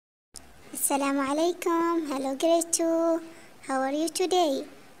Assalamu alaikum. Hello grade 2. How are you today?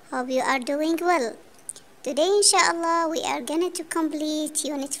 Hope you are doing well. Today inshallah we are going to complete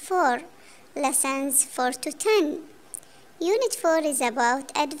Unit 4, Lessons 4 to 10. Unit 4 is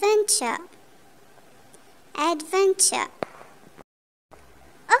about adventure. Adventure.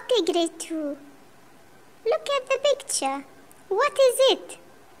 Okay grade 2. Look at the picture. What is it?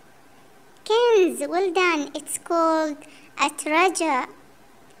 Kenz, well done. It's called a treasure.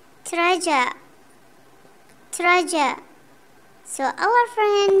 Treasure. So our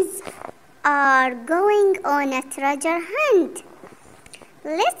friends are going on a treasure hunt.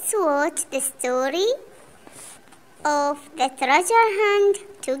 Let's watch the story of the treasure hunt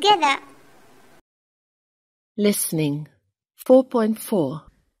together. Listening 4.4.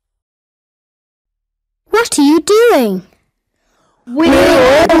 What are you doing?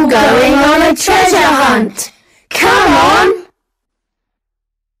 We're all going on a treasure hunt. Come on!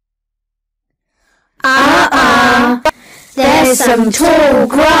 There's some tall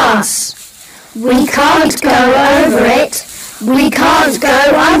grass. We can't go over it. We can't go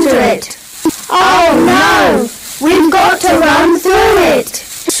under it. Oh no! We've got to run through it.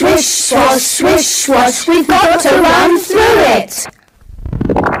 Swish, swash, swish, swash. We've got to run through it.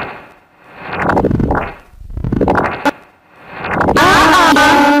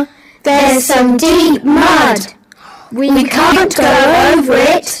 There's some deep mud. We can't go over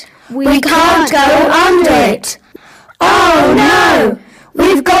it. We can't go under it. Oh no!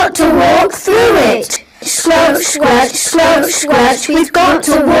 We've got to walk through it. Slope, squirt, slope, squirt. We've got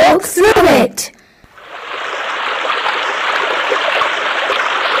to walk through it.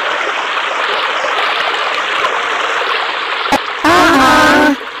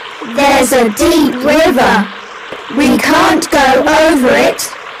 There's a deep river. We can't go over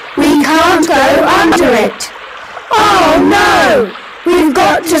it. We can't go under it. Oh no! We've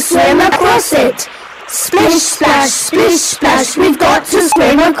got to swim across it. Splish, splash, splish, splash. We've got to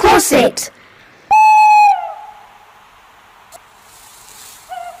swim across it.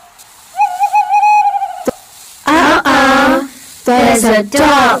 There's a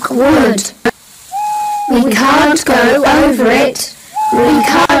dark wood. We can't go over it. We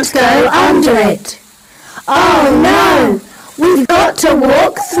can't go under it. Oh no! We've got to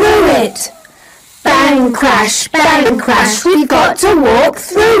walk through it. Bang, crash, we've got to walk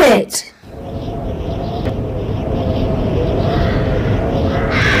through it.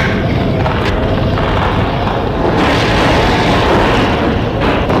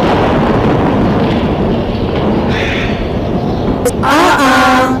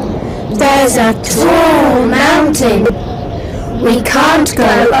 There's a tall mountain. We can't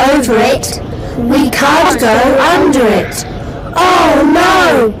go over it. We can't go under it. Oh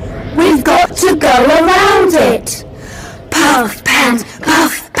no! We've got to go around it. Puff, pant,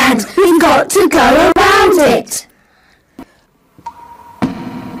 we've got to go around it.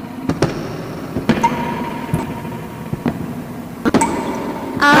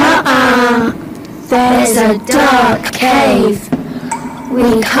 There's a dark cave.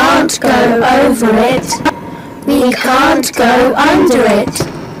 We can't go over it. We can't go under it.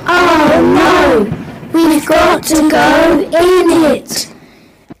 Oh no! We've got to go in it.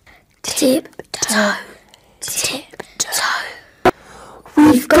 Tiptoe, tiptoe.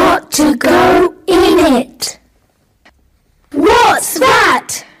 We've got to go in it. What's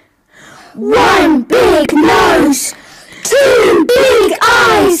that? One big nose, two big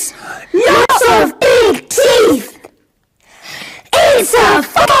eyes, lots of big teeth. It's a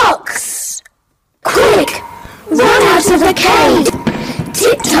fox! Quick, run out of the cave.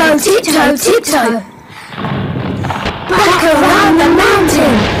 Tiptoe, tiptoe, tiptoe. Back around the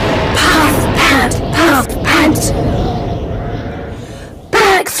mountain. Puff, pant.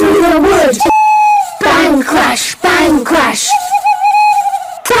 Back through the wood. Bang, crash. Back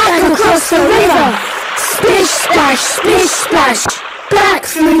across the river. Splish, splash. Back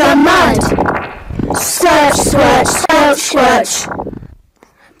through the mud. Splurch, squirch.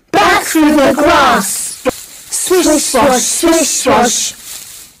 Back through the grass. Swish,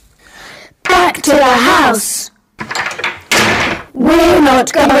 swash. Back to the house. We're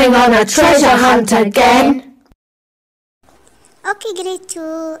not going on a treasure hunt again. Okay grade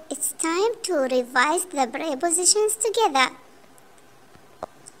 2, it's time to revise the prepositions together.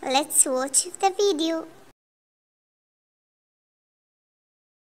 Let's watch the video.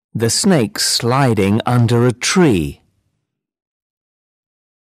 The snake sliding under a tree.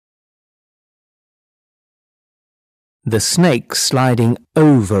 The snake sliding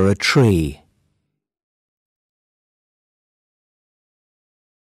over a tree.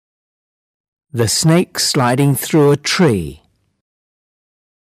 The snake sliding through a tree.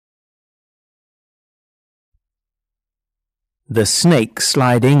 The snake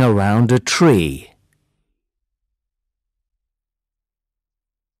sliding around a tree.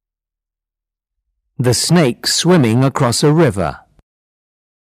 The snake swimming across a river.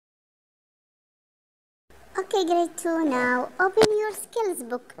 Okay, grade 2, now open your skills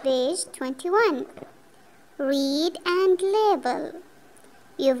book, page 21. Read and label.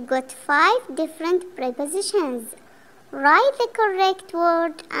 You've got 5 different prepositions. Write the correct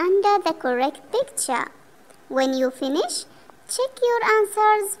word under the correct picture. When you finish, check your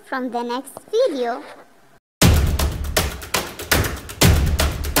answers from the next video.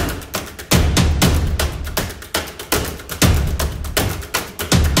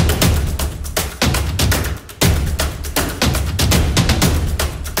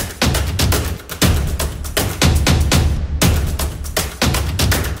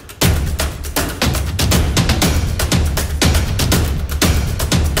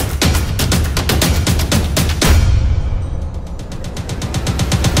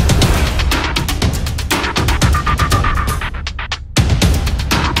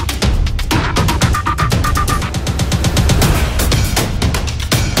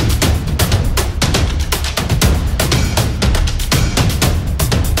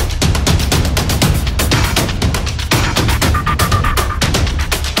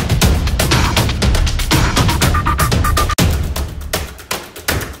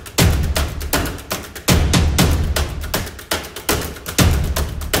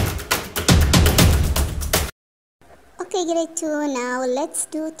 Okay, grade 2, now let's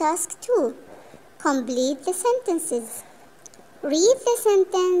do task 2. Complete the sentences. Read the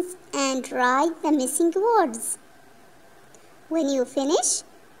sentence and write the missing words. When you finish,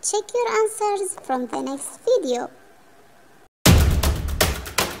 check your answers from the next video.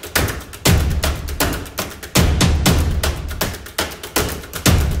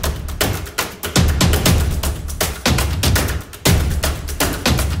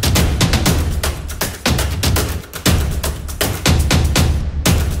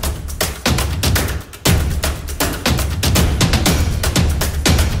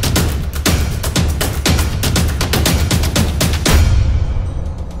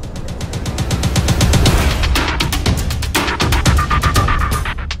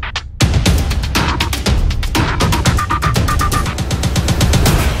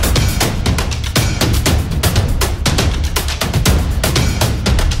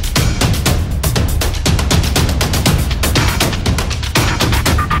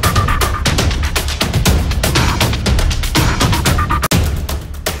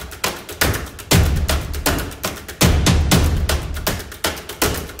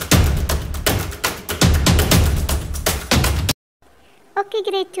 Okay,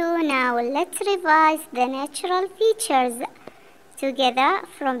 grade 2, now let's revise the natural features together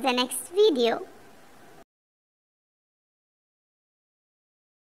from the next video.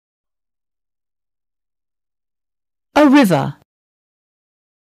 A river.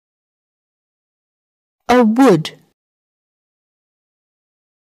 A wood.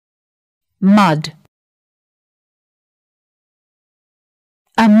 Mud.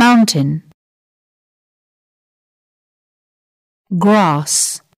 A mountain.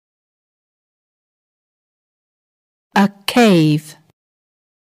 Grass. A cave.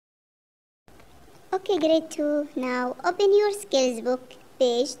 Okay, grade 2, now open your skills book,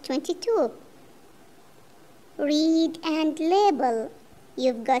 page 22. Read and label.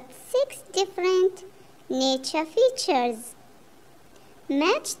 You've got 6 different nature features.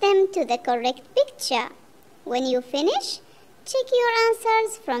 Match them to the correct picture. When you finish, check your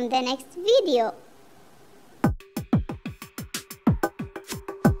answers from the next video.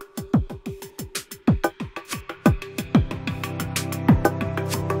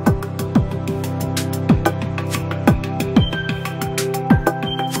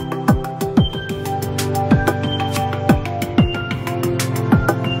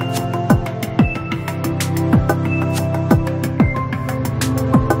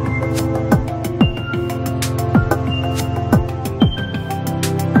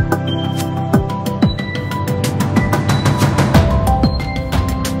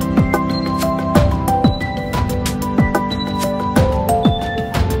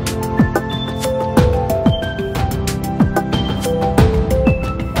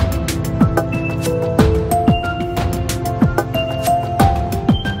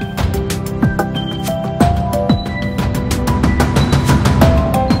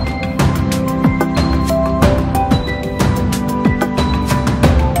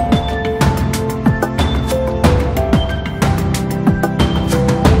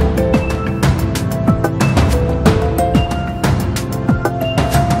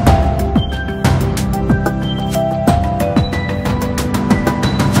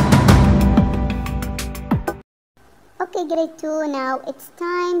 grade 2, now it's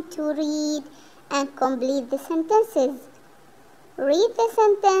time to read and complete the sentences. Read the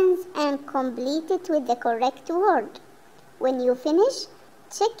sentence and complete it with the correct word. When you finish,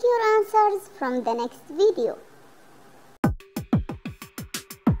 check your answers from the next video.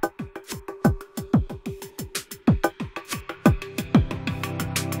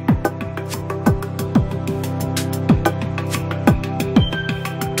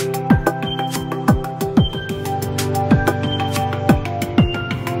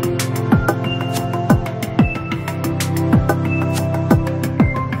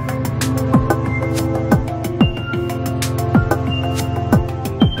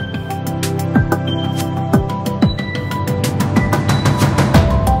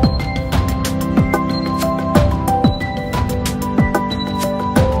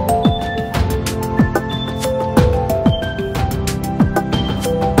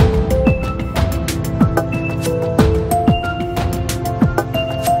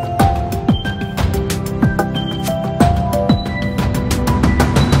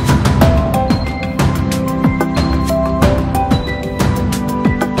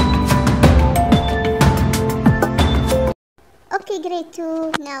 Okay, grade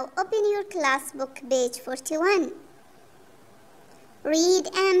 2, now open your class book, page 41. Read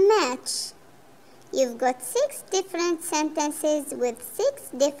and match. You've got 6 different sentences with 6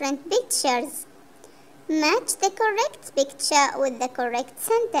 different pictures. Match the correct picture with the correct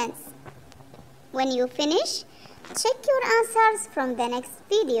sentence. When you finish, check your answers from the next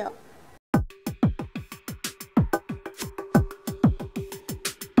video.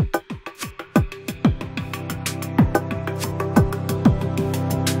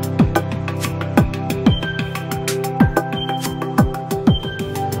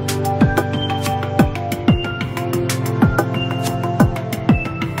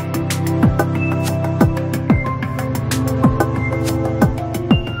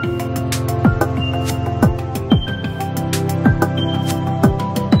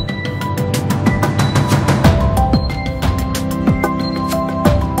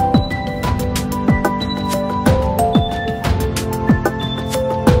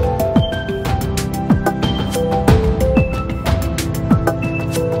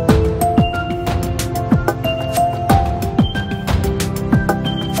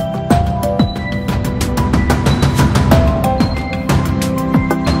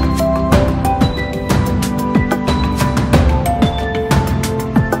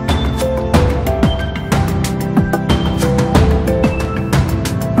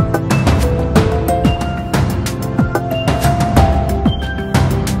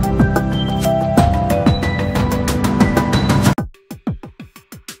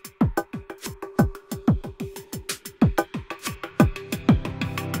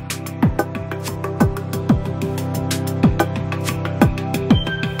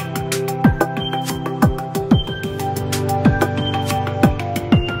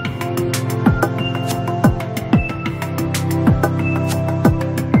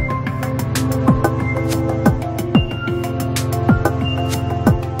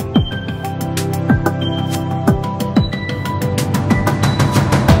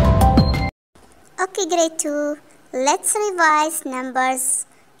 Okay, grade 2, let's revise numbers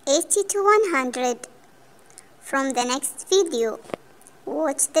 80 to 100 from the next video.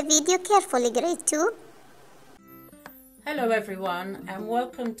 Watch the video carefully, grade 2. Hello everyone and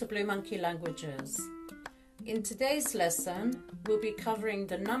welcome to Blue Monkey Languages. In today's lesson, we'll be covering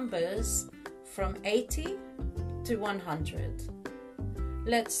the numbers from 80 to 100.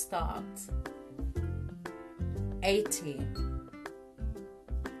 Let's start. 80,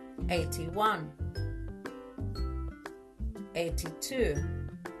 81, 82,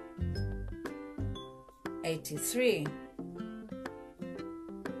 83,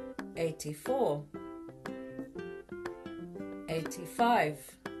 84,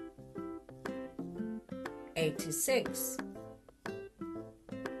 85, 86,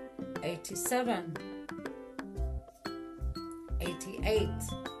 87, 88,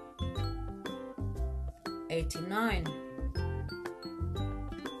 89,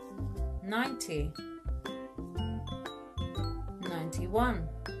 90, 91,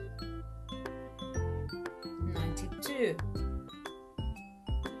 92,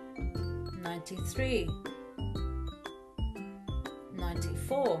 93,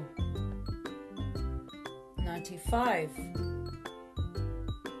 94, 95,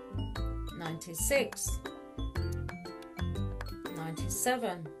 96,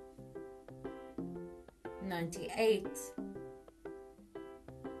 97, 98,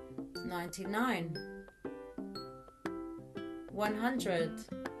 99, 100.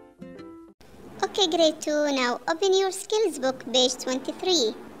 Okay, grade 2, now open your skills book, page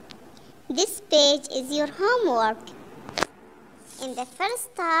 23. This page is your homework. In the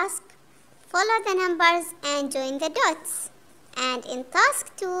first task, follow the numbers and join the dots. And in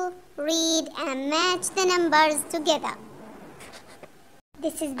task 2, read and match the numbers together.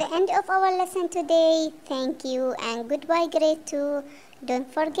 This is the end of our lesson today. Thank you and goodbye, grade 2. Don't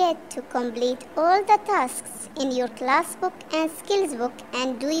forget to complete all the tasks in your class book and skills book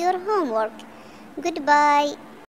and do your homework. Goodbye.